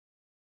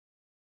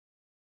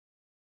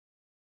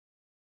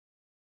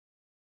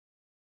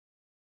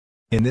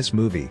In this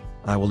movie,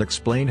 I will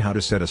explain how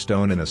to set a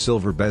stone in a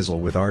silver bezel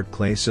with art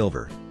clay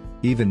silver.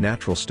 Even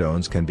natural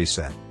stones can be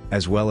set,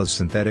 as well as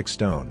synthetic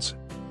stones.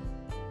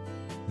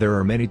 There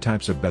are many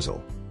types of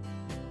bezel.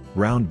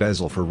 Round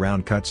bezel for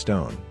round cut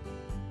stone.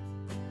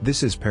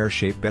 This is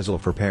pear-shaped bezel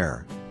for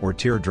pear, or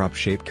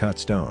teardrop-shaped cut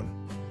stone.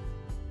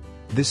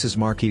 This is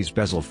marquise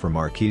bezel for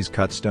marquise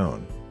cut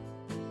stone.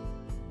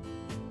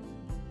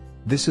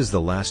 This is the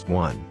last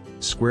one,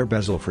 square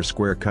bezel for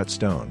square cut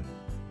stone.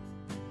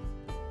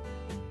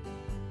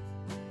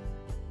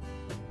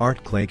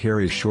 Art clay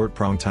carries short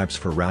prong types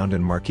for round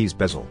and marquise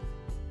bezel.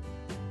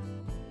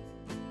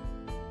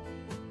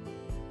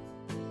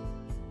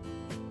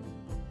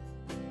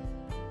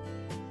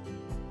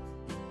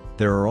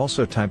 There are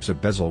also types of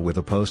bezel with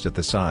a post at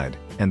the side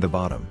and the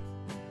bottom.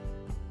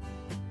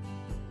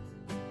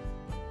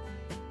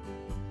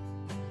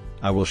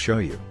 I will show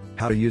you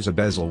how to use a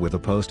bezel with a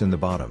post in the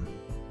bottom.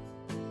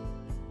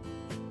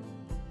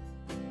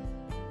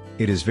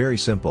 It is very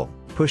simple.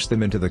 Push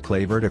them into the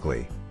clay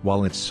vertically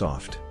while it's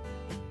soft.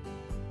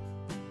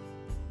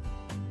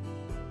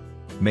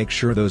 Make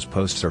sure those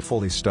posts are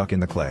fully stuck in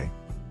the clay.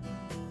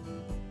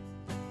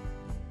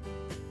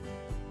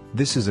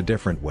 This is a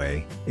different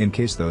way, in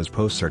case those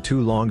posts are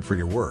too long for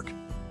your work.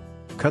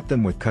 Cut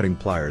them with cutting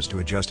pliers to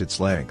adjust its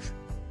length.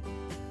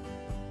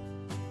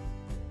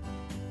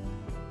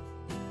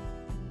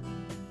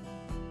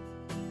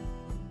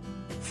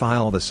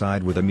 File the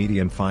side with a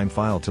medium fine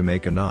file to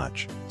make a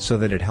notch, so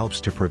that it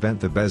helps to prevent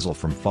the bezel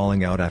from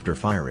falling out after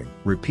firing.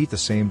 Repeat the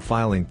same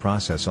filing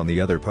process on the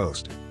other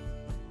post.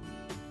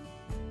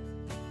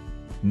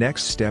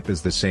 Next step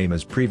is the same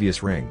as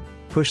previous ring.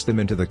 Push them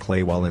into the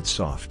clay while it's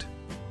soft.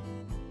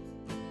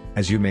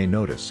 As you may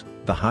notice,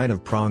 the height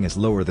of prong is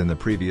lower than the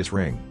previous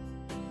ring.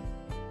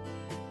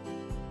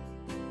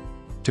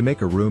 To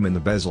make a room in the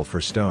bezel for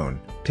stone,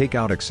 take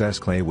out excess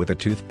clay with a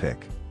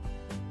toothpick.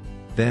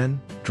 Then,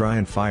 dry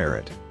and fire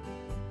it.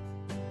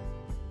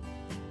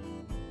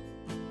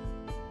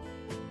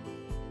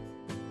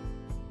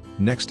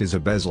 Next is a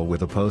bezel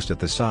with a post at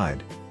the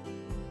side.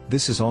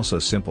 This is also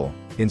simple.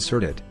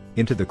 Insert it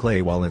into the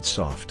clay while it's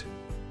soft.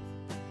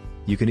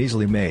 You can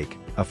easily make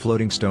a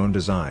floating stone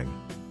design.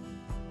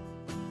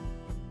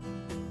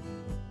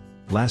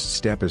 Last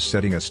step is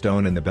setting a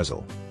stone in the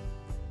bezel.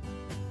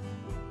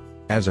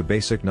 As a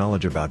basic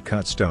knowledge about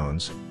cut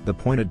stones, the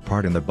pointed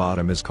part in the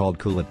bottom is called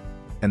coulant,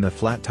 and the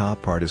flat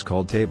top part is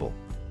called table.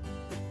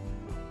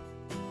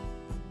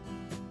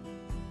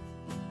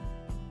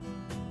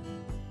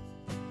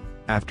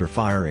 After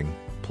firing,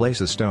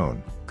 place a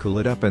stone,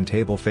 coulant up and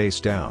table face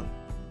down.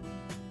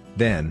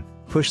 Then,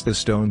 push the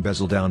stone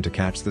bezel down to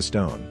catch the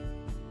stone.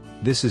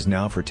 This is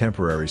now for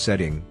temporary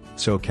setting,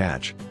 so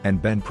catch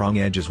and bend prong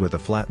edges with a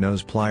flat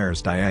nose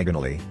pliers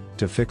diagonally,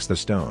 to fix the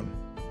stone.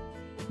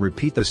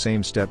 Repeat the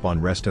same step on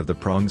rest of the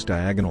prongs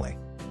diagonally.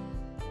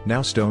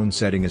 Now stone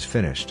setting is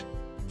finished.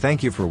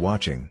 Thank you for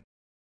watching.